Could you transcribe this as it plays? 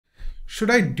Should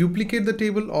I duplicate the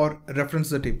table or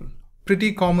reference the table?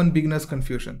 Pretty common beginner's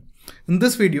confusion. In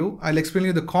this video, I'll explain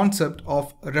you the concept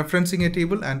of referencing a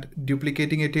table and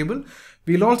duplicating a table.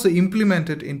 We'll also implement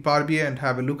it in Power BI and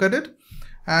have a look at it.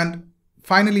 And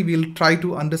finally, we'll try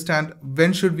to understand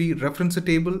when should we reference a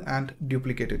table and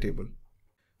duplicate a table.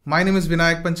 My name is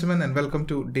Vinayak Panchaman and welcome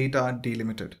to Data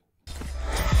Delimited.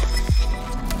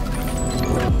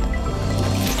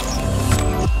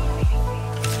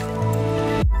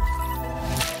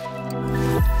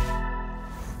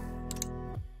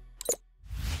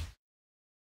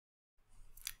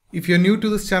 If you're new to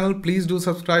this channel, please do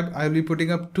subscribe. I'll be putting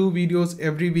up 2 videos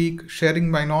every week sharing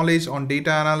my knowledge on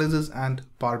data analysis and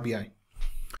Power BI.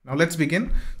 Now let's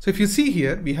begin. So if you see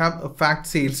here, we have a fact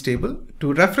sales table.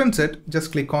 To reference it,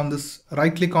 just click on this,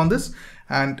 right click on this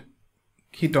and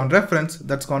hit on reference.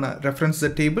 That's gonna reference the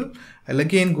table. I'll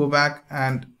again go back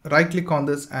and right click on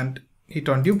this and hit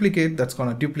on duplicate. That's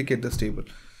gonna duplicate this table.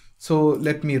 So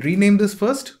let me rename this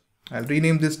first. I'll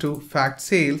rename this to fact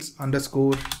sales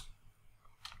underscore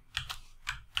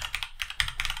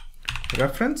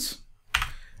reference,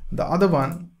 the other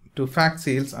one to fact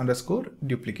sales underscore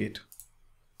duplicate.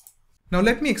 Now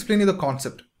let me explain you the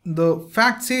concept. The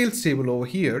fact sales table over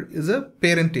here is a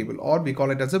parent table, or we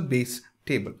call it as a base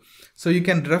table. So you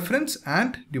can reference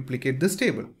and duplicate this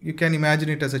table. You can imagine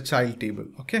it as a child table.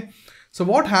 Okay. So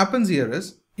what happens here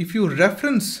is if you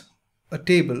reference a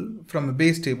table from a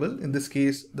base table, in this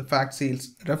case the fact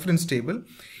sales reference table,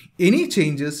 any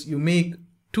changes you make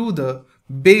to the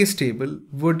base table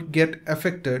would get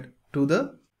affected to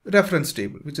the reference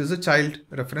table, which is a child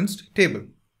referenced table.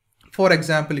 For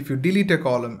example, if you delete a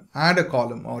column, add a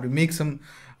column, or you make some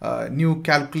new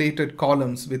calculated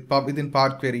columns within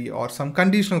Power Query, or some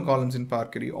conditional columns in Power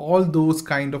Query, all those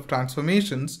kind of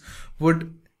transformations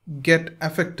would get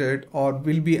affected or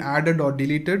will be added or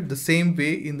deleted the same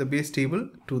way in the base table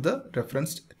to the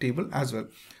referenced table as well.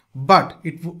 But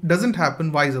it doesn't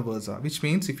happen vice versa, which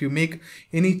means if you make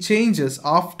any changes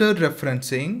after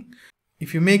referencing,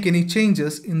 if you make any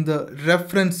changes in the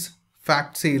reference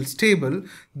fact sales table,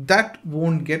 that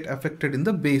won't get affected in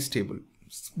the base table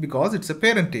because it's a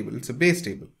parent table, it's a base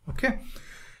table. Okay.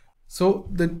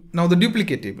 So now the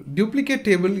duplicate table. Duplicate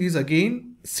table is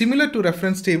again similar to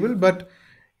reference table, but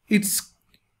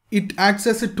it acts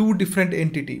as a 2 different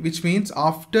entity, which means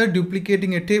after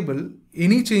duplicating a table,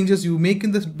 any changes you make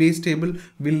in the base table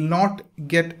will not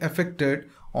get affected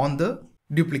on the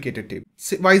duplicated table.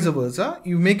 Vice versa,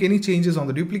 you make any changes on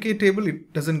the duplicate table,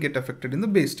 it doesn't get affected in the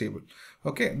base table.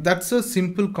 Okay, that's a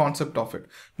simple concept of it.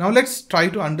 Now let's try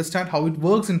to understand how it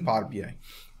works in Power BI.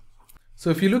 So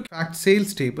if you look at fact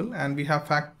sales table, and we have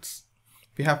fact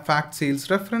sales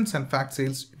reference and fact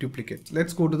sales duplicate.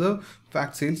 Let's go to the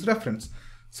fact sales reference.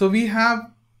 So we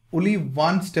have only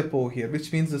one step over here,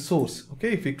 which means the source.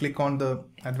 Okay, if we click on the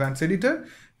advanced editor,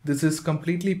 this is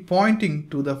completely pointing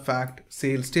to the fact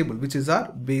sales table, which is our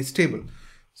base table.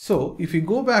 So if you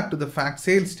go back to the fact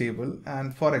sales table,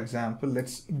 and for example,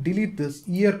 let's delete this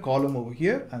year column over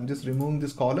here. I'm just removing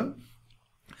this column.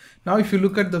 Now, if you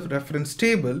look at the reference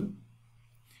table,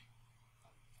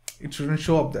 it shouldn't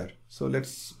show up there. So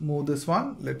let's move this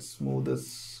one. Let's move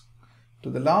this to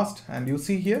the last, and you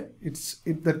see here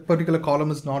that particular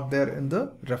column is not there in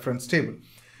the reference table.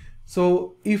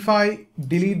 So if I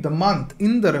delete the month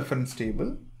in the reference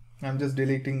table, I'm just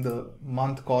deleting the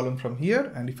month column from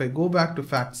here, and if I go back to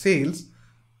fact sales,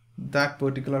 that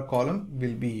particular column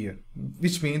will be here,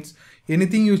 which means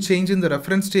anything you change in the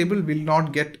reference table will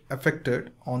not get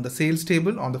affected on the sales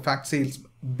table, on the fact sales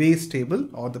base table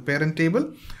or the parent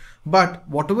table. But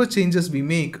whatever changes we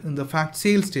make in the fact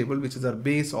sales table, which is our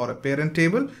base or a parent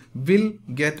table, will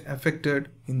get affected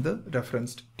in the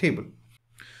referenced table.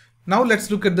 Now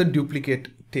let's look at the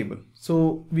duplicate table.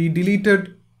 So we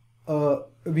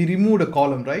removed a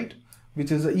column, right,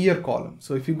 which is a year column.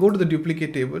 So if you go to the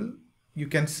duplicate table, you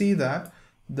can see that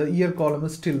the year column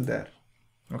is still there.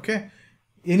 Okay.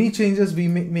 Any changes we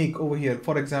make over here,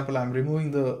 for example, I'm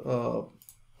removing the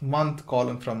month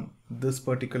column from this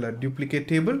particular duplicate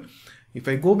table. If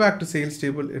I go back to sales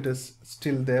table, it is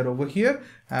still there over here,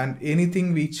 and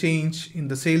anything we change in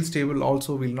the sales table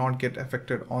also will not get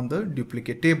affected on the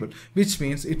duplicate table, which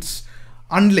means it's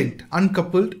unlinked,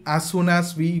 uncoupled as soon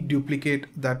as we duplicate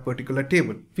that particular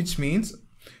table, which means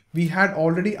we had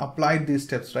already applied these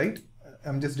steps, right?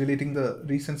 I'm just deleting the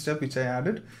recent step which I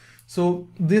added. So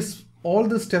all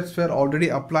the steps were already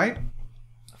applied.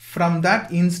 From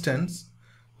that instance,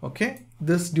 okay,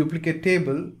 this duplicate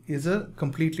table is a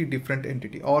completely different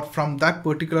entity, or from that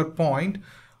particular point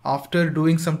after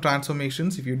doing some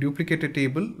transformations, if you duplicate a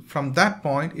table, from that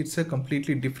point it's a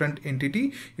completely different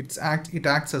entity. It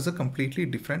acts as a completely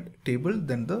different table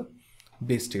than the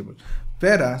base table.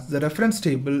 Whereas the reference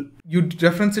table, you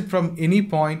reference it from any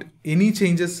point, any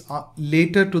changes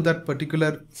later to that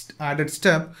particular added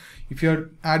step. If you're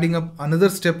adding up another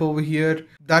step over here,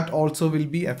 that also will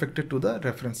be affected to the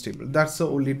reference table. That's the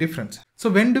only difference. So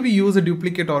when do we use a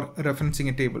duplicate or referencing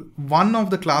a table? One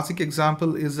of the classic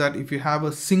example is that if you have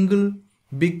a single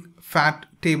big fat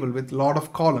table with a lot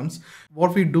of columns,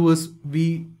 what we do is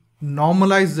we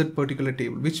normalize that particular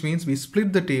table, which means we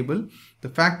split the table, the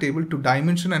fact table, to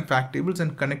dimension and fact tables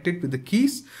and connect it with the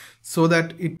keys so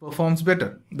that it performs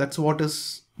better. That's what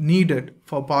is needed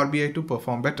for Power BI to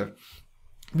perform better.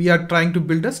 We are trying to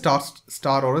build a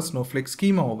star or a snowflake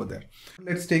schema over there.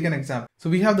 Let's take an example.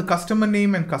 So we have the customer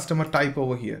name and customer type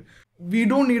over here. We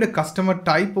don't need a customer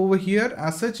type over here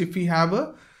as such if we have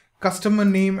a customer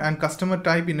name and customer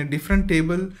type in a different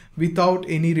table without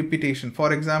any repetition.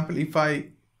 For example, if I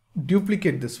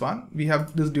duplicate this one, we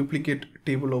have this duplicate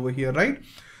table over here, right?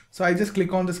 So I just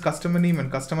click on this customer name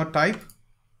and customer type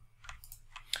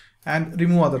and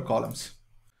remove other columns.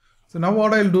 So now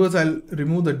what I'll do is I'll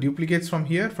remove the duplicates from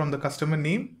here, from the customer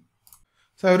name.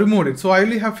 So I removed it. So I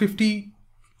only have 50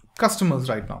 customers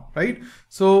right now, right?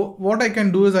 So what I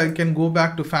can do is I can go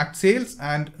back to fact sales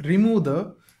and remove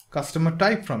the customer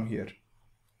type from here.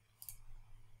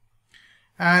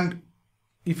 And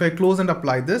if I close and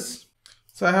apply this,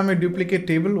 so I have my duplicate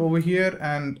table over here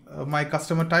and my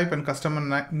customer type and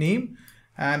customer name,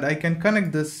 and I can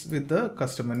connect this with the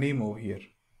customer name over here.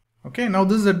 Okay, now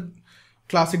this is a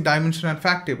classic dimension and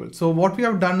fact table. So what we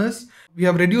have done is we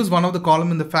have reduced one of the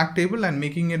column in the fact table and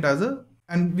making it as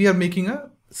and we are making a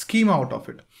schema out of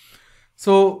it.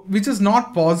 So which is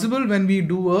not possible when we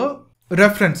do a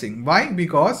referencing. Why?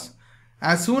 Because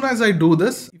as soon as I do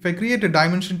this, if I create a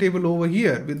dimension table over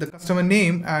here with the customer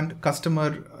name and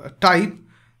customer type,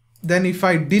 then if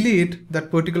I delete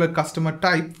that particular customer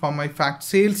type from my fact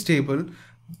sales table,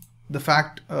 the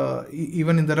fact,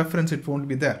 even in the reference, it won't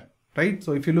be there, right?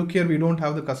 So if you look here, we don't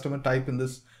have the customer type in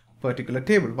this particular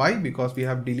table. Why? Because we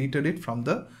have deleted it from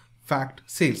the fact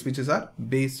sales, which is our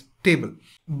base table.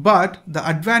 But the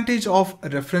advantage of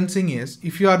referencing is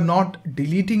if you are not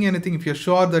deleting anything, if you're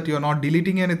sure that you're not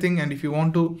deleting anything, and if you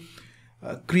want to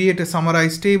create a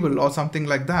summarized table or something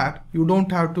like that, you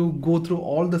don't have to go through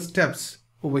all the steps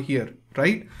over here,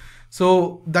 right?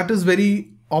 So that is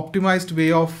very optimized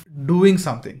way of doing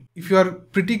something. If you are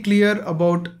pretty clear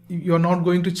about you're not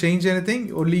going to change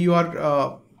anything, only you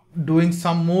are doing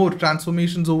some more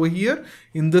transformations over here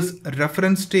in this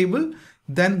reference table,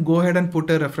 then go ahead and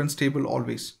put a reference table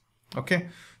always. Okay,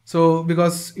 so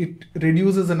because it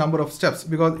reduces the number of steps,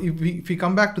 because if we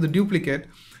come back to the duplicate,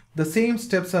 the same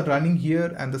steps are running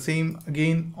here and the same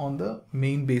again on the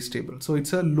main base table. So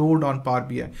it's a load on Power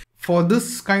BI. For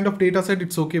this kind of data set,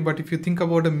 it's okay. But if you think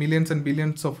about a millions and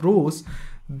billions of rows,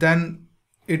 then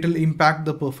it will impact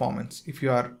the performance if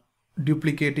you are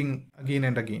duplicating again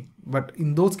and again. But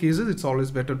in those cases, it's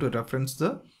always better to reference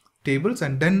the tables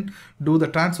and then do the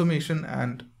transformation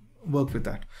and work with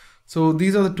that. So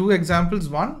these are the two examples.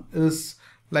 One is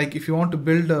like if you want to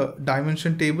build a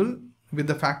dimension table with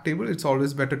the fact table, it's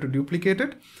always better to duplicate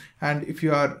it. And if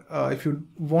you are if you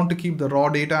want to keep the raw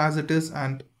data as it is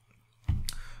and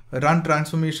run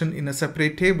transformation in a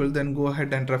separate table, then go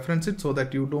ahead and reference it so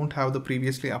that you don't have the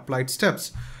previously applied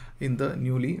steps in the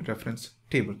newly referenced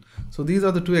table. So these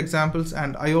are the two examples,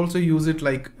 and I also use it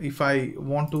like if I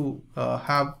want to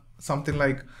have something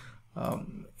like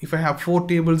if I have 4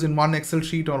 tables in one Excel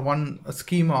sheet or one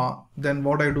schema, then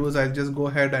what I do is I'll just go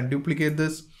ahead and duplicate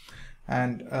this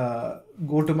and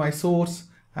go to my source.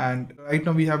 And right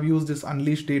now we have used this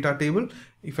unleashed data table.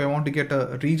 If I want to get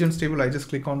a regions table, I just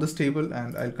click on this table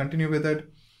and I'll continue with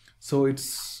it. So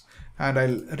it's, and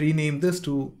I'll rename this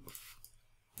to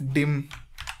dim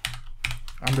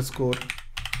underscore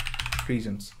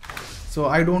regions. So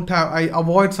I don't have, I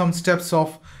avoid some steps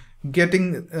of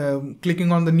getting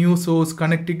clicking on the new source,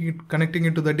 connecting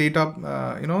it to the data,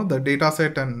 the data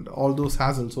set and all those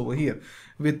hassles over here.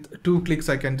 With 2 clicks,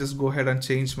 I can just go ahead and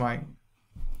change my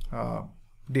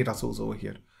data source over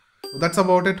here. So that's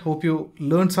about it. Hope you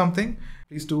learned something.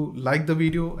 Please do like the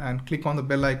video and click on the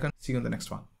bell icon. See you in the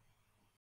next one.